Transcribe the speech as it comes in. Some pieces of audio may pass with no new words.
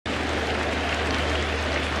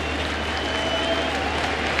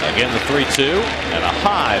Again, the 3-2 and a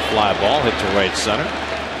high fly ball hit to right center.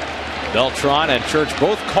 Beltran and Church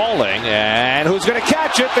both calling, and who's going to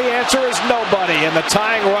catch it? The answer is nobody, and the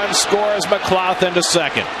tying run scores McLouth into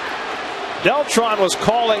second. Beltran was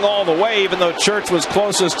calling all the way, even though Church was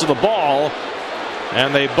closest to the ball,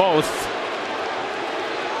 and they both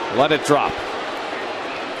let it drop.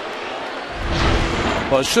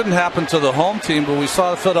 Well, it shouldn't happen to the home team, but we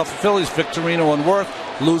saw the Philadelphia Phillies, Victorino and Worth,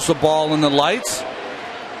 lose the ball in the lights.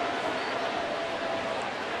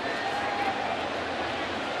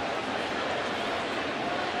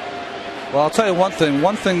 Well, I'll tell you one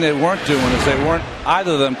thing they weren't doing is they weren't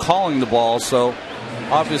either of them calling the ball, so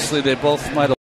obviously they both might have